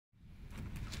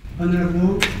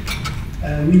Honorable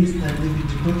Minister David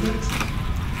Cotet,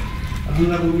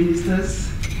 Honorable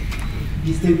Ministers,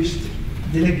 distinguished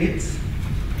delegates,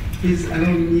 please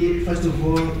allow me first of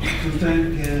all to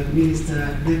thank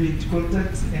Minister David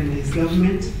Cotet and his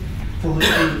government for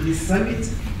hosting this summit.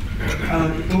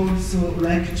 I would also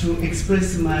like to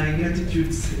express my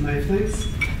gratitude, my thanks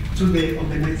to the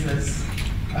organizers,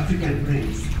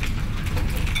 AfricanBrains.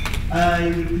 I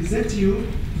will present to you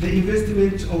the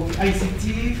investment of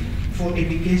ICT for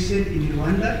education in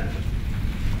Rwanda.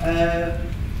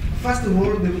 First of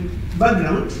all, the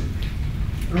background.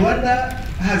 Rwanda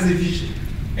has a vision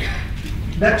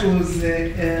that was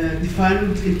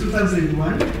defined in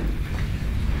 2001.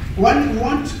 One, we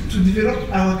want to develop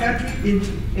our country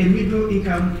into a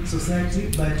middle-income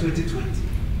society by 2020.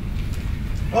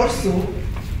 Also,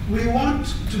 we want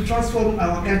to transform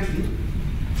our country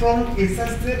from a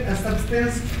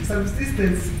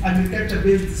subsistence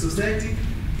agriculture-based society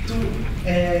to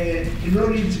a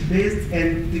knowledge-based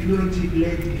and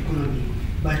technology-led economy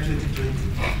by 2020.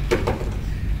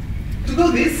 To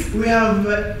do this, we have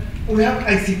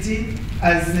ICT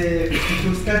as a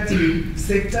cross-cutting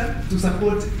sector to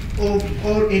support all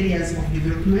areas of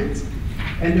development,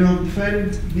 and we have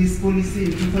defined this policy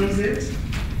in 2000.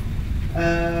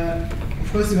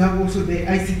 Of course, we have also the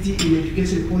ICT in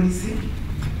education policy.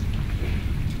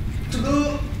 To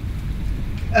do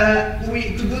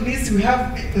this, we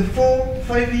have a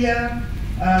 5-year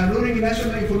rolling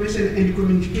national information and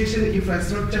communication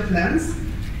infrastructure plans,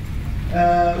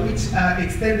 which are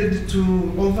extended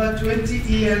to over 20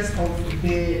 years of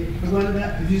the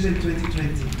Rwanda Vision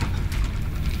 2020.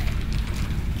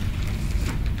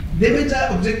 The major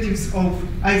objectives of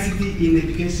ICT in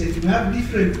education, we have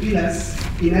different pillars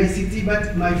in ICT,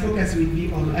 but my focus will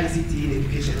be on ICT in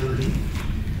education only.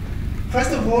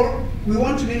 First of all, we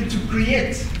want to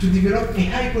develop a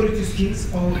high quality skills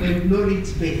or a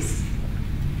knowledge base.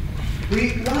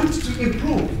 We want to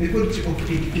improve the quality of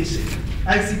education,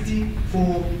 ICT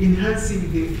for enhancing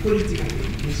the quality of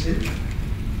education.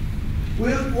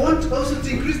 We want also to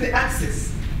increase the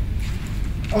access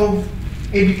of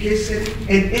education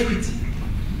and equity,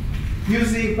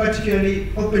 using particularly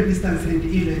open distance and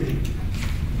e-learning.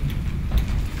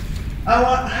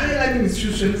 Our higher learning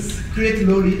institutions create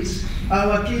knowledge.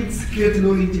 Our kids create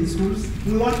knowledge in schools.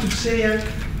 We want to share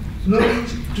knowledge,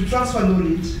 to transfer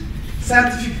knowledge,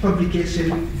 scientific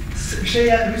publication,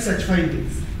 share research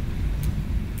findings.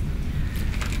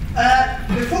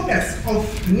 The focus of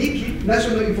NICI,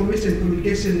 National Information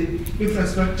Communication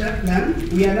Infrastructure Plan,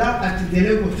 we are now at the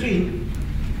level 3,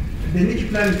 the NICI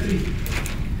Plan 3.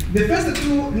 The first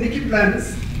two NICI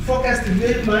plans focused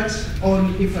very much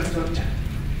on infrastructure.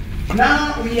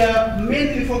 Now we are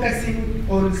mainly focusing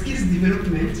on skills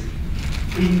development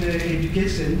in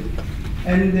education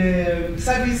and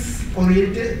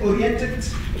service-oriented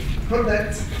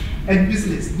products and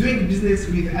business, doing business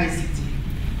with ICT.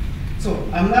 So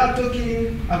I'm now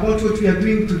talking about what we are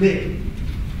doing today.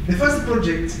 The first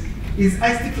project is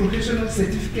ICT professional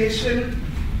certification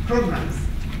programs,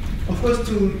 of course,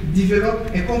 to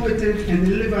develop a competent and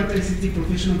relevant ICT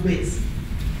professional base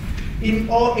in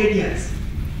all areas: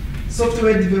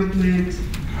 software development,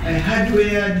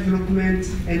 hardware development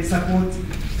and support,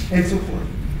 and so forth.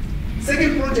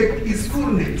 Second project is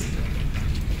SchoolNet.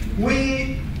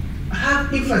 We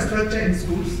have infrastructure in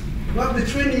schools. We have the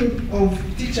training of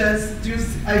teachers to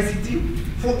use ICT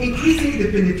for increasing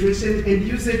the penetration and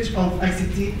usage of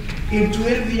ICT in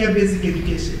 12-year basic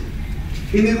education.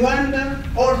 In Rwanda,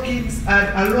 all kids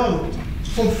are allowed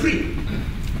for free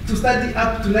to study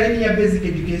up to 9-year basic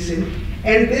education.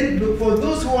 And then for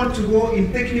those who want to go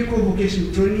in technical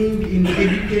vocational training, in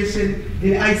education,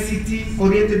 in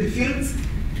ICT-oriented fields,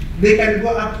 they can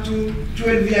go up to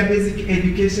 12-year basic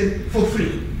education for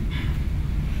free.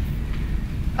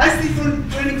 ICT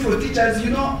training for teachers,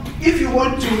 you know, if you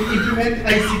want to implement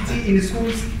ICT in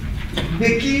schools,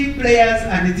 the key players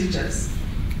are the teachers.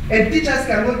 And teachers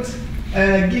cannot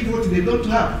give what they don't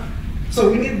have.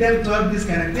 So we need them to have these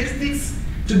characteristics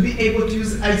to be able to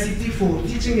use ICT for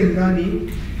teaching and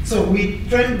learning. So we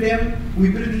train them, we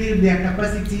build their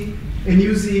capacity in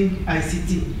using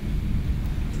ICT.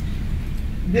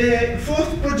 The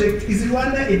fourth project is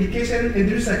Rwanda Education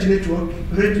and Research Network,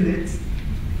 REDNet,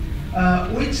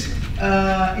 which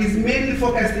is mainly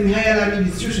focused in higher learning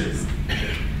institutions.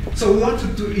 So we want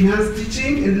to enhance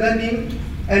teaching and learning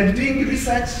and doing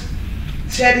research,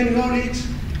 sharing knowledge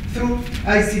through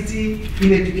ICT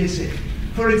in education.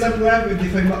 For example, we have the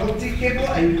fiber optic cable,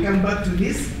 I will come back to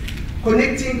this,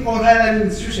 connecting all higher learning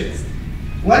institutions.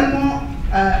 One more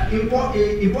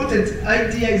important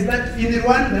idea is that in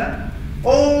Rwanda,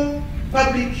 all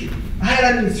public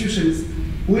higher learning institutions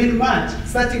will merge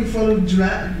starting from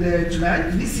July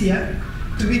this year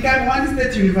to become one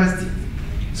state university.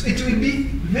 So it will be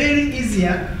very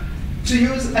easier to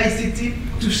use ICT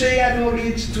to share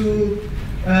knowledge, to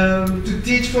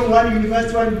teach from one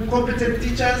university, one competent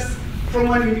teachers from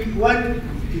one,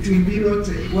 it will be not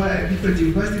different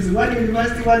universities, one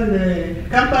university, one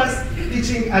campus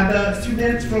teaching other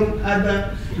students from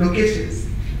other locations.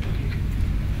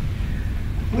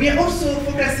 We are also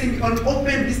focusing on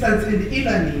open distance and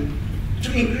e-learning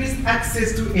to increase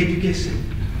access to education.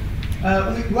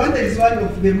 Rwanda is one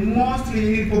of the most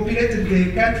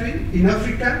populated country in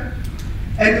Africa,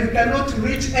 and we cannot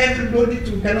reach everybody,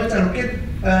 cannot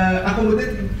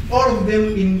accommodate all of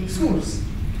them in schools.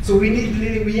 So we need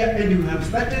we have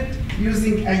started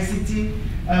using ICT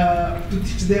to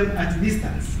teach them at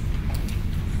distance.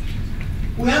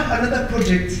 We have another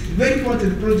project, very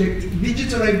important project,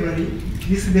 digital library.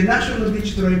 This is the National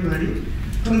Digital Library,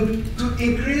 to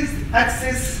increase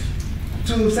access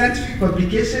to scientific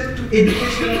publication, to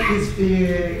educational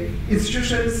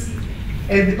institutions,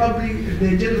 and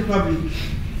the general public,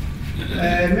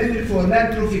 mainly for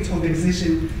non-profit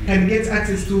organizations, can get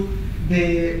access to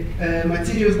the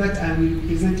materials that I will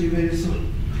present you very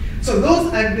soon. So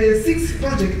those are the 6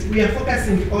 projects we are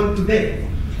focusing on today.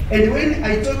 And when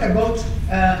I talk about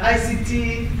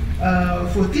ICT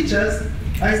for teachers,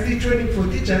 ICT training for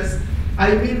teachers,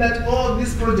 I mean that all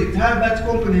these projects have that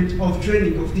component of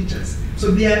training of teachers.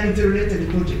 So they are interrelated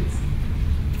projects.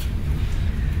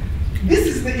 This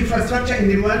is the infrastructure in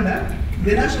Rwanda,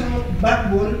 the national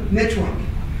backbone network.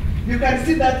 You can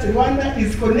see that Rwanda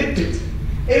is connected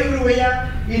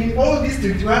everywhere in all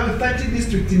districts. You have 30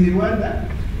 districts in Rwanda,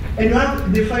 and you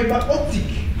have the fiber optic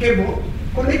cable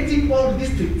connecting all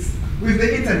districts with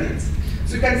the internet.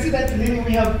 So you can see that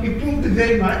we have improved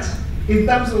very much in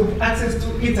terms of access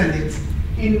to internet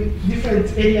in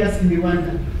different areas in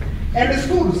Rwanda. And the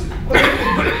schools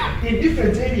connected in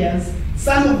different areas,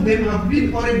 some of them have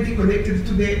been already connected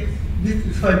to this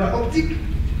fiber optic.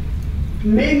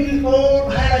 Mainly all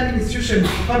higher learning institutions,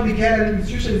 public higher learning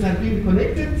institutions have been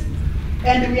connected.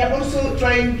 And we are also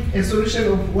trying a solution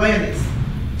of wireless,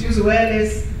 to use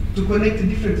wireless to connect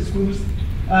different schools.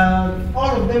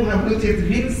 All of them have not yet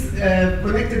been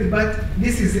connected, but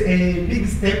this is a big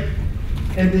step,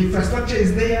 and the infrastructure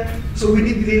is there, so we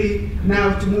need really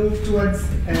now to move towards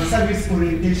service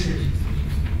orientation.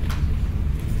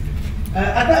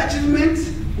 Other achievements,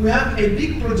 we have a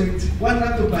big project, 1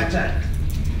 laptop per child.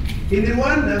 In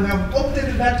Rwanda, we have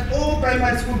opted that all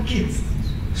primary school kids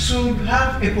should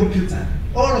have a computer,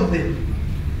 all of them.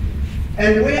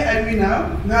 And where are we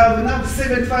now? We have now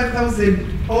 75,000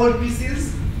 all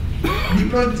PCs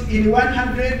deployed in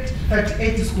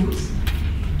 138 schools.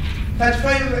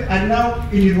 35 are now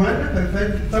in Rwanda,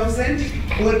 35,000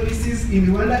 all PCs in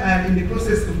Rwanda are in the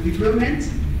process of deployment.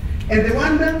 And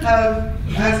Rwanda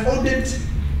has ordered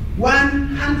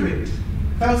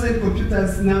 100,000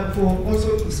 computers now for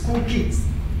also school kids.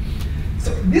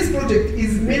 So this project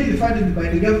is mainly funded by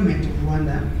the government of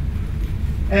Rwanda.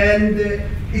 And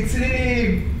it's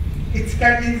really, it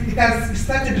has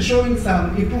started showing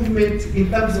some improvement in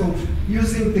terms of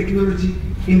using technology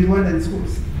in Rwandan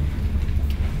schools.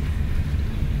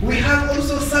 We have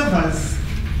also servers,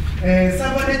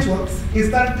 server networks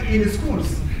installed in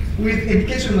schools with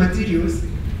education materials,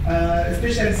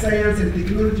 especially science and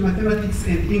technology, mathematics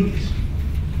and English.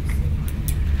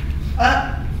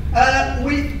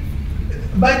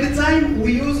 By the time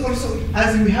we use also,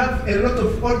 as we have a lot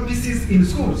of old PCs in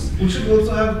schools, we should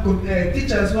also have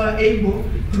teachers who are able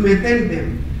to maintain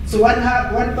them. So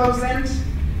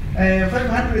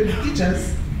 1,500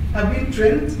 teachers have been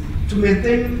trained to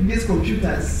maintain these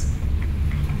computers.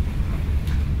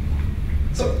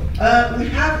 So we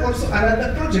have also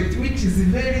another project which is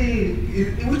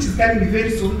coming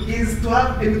very soon, is to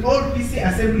have an old PC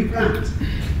assembly plant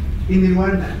in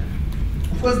Rwanda.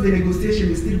 Of course, the negotiation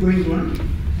is still going on,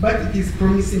 but it is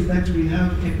promising that we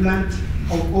have a plant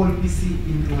of old PC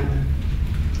in Rwanda.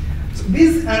 So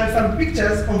these are some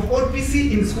pictures of old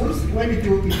PC in schools. When it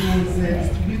was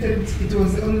distributed, it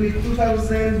was only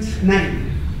 2009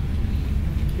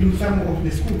 in some of the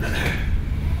schools.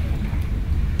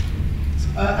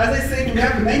 As I said, we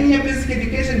have 9-year basic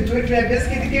education, 12-year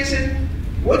basic education.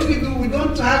 What we do, we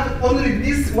don't have only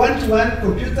this one-to-one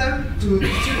computer to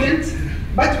students,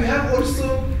 but we have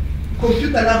also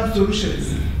computer lab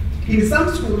solutions. In some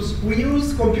schools, we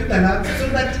use computer labs so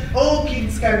that all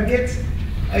kids can get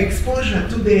exposure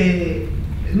to the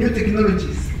new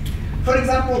technologies. For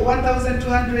example,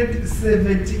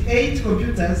 1,278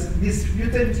 computers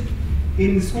distributed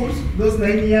in schools, those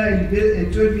 9-year and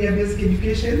 12-year basic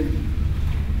education.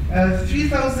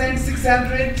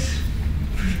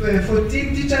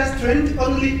 3,614 teachers trained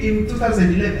only in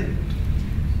 2011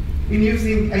 in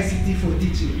using ICT for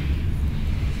teaching.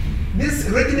 This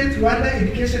Readiness Rwanda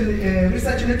Education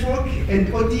Research Network and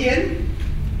ODN,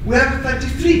 we have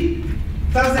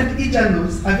 33,000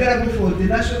 e-journals available for the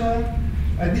National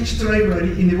Digital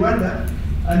Library in Rwanda.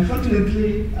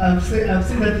 Unfortunately, I've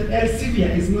seen that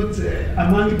Elsevier is not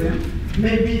among them.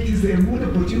 Maybe it is a good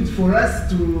opportunity for us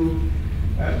to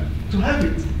have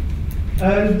it.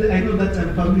 And I know that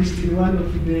I'm published in one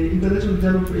of the International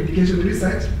Journal for Education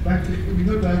Research, but we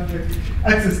don't have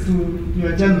access to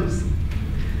your journals.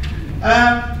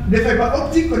 The fiber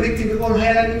optic connecting all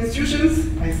higher learning institutions,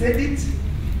 I said it.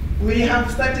 We have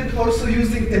started also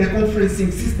using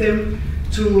teleconferencing system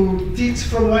to teach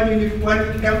from one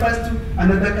campus to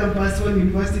another campus, one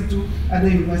university to other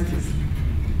universities.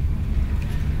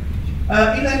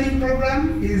 E-learning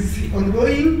program is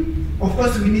ongoing. Of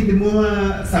course, we need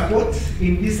more support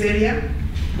in this area.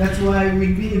 That's why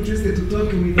we'll be interested to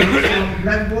talk with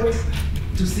Blackboard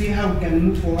to see how we can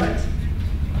move forward.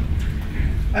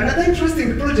 Another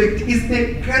interesting project is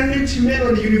the Carnegie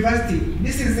Mellon University.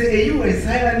 This is a US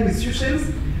higher learning institution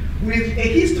with a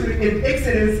history and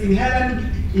excellence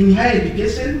in higher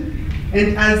education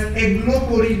and as a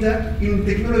global leader in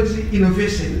technology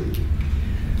innovation.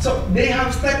 So they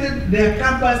have started their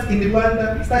campus in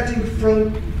Rwanda starting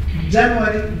from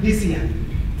January this year.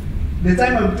 The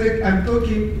time I'm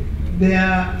talking, they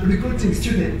are recruiting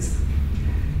students.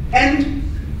 And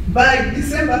by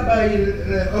December, by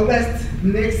August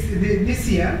this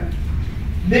year,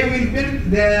 they will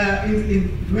build their,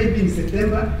 maybe in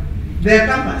September, their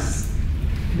campus.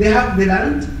 They have the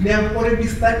land, they have already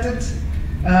started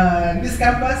this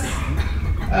campus,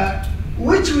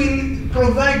 which will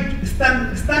provide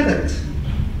standard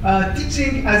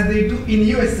teaching as they do in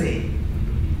USA.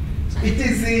 It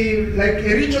is like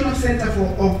a regional center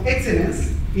of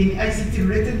excellence in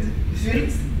ICT-related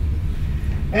fields,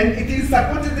 and it is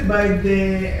supported by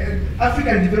the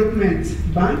African Development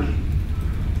Bank.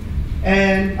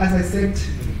 And as I said,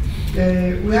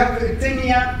 we have a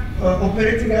 10-year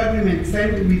operating agreement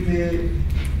signed with the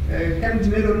Carnegie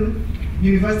Mellon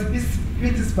University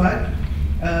Pittsburgh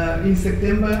in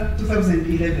September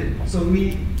 2011. So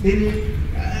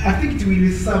I think it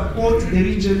will support the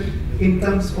region in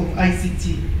terms of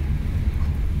ICT.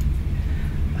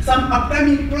 Some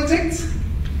upcoming projects,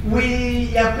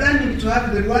 we are planning to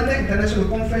have the Rwanda International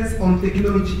Conference on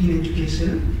Technology in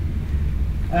Education.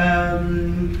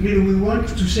 We want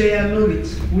to share knowledge.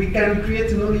 We can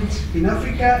create knowledge in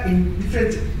Africa and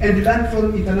learn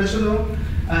from international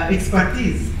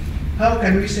expertise. How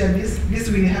can we share this? This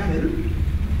will happen.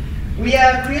 We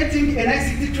are creating an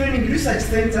ICT training research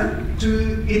center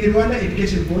in the Rwanda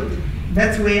Education Board.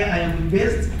 That's where I am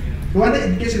based. Rwanda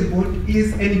Education Board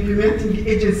is an implementing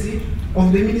agency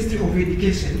of the Ministry of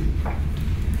Education.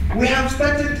 We have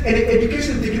started an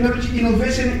Education Technology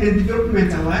Innovation and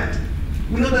Development Award.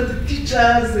 We know that the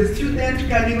teachers, the students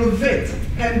can innovate,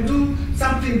 can do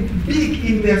something big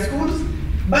in their schools,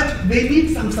 but they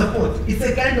need some support. It's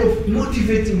a kind of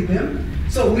motivating them.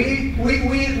 So we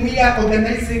are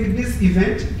organizing this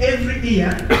event every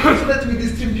year so that we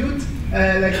distribute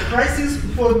like prizes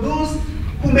for those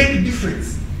who make a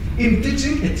difference. In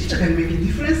teaching, a teacher can make a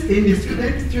difference. In a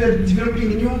student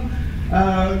developing new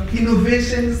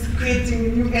innovations,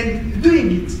 creating new and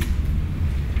doing it.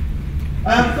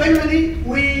 Finally,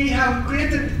 we have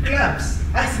created clubs,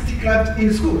 ICT clubs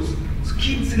in schools. So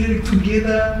kids live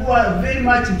together who are very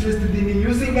much interested in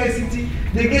using ICT.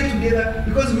 They get together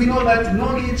because we know that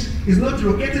knowledge is not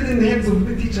located in the heads of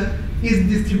the teacher, is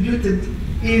distributed,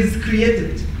 is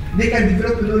created. They can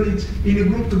develop knowledge in a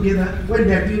group together when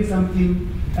they are doing something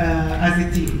as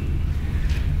a team.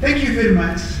 Thank you very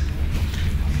much.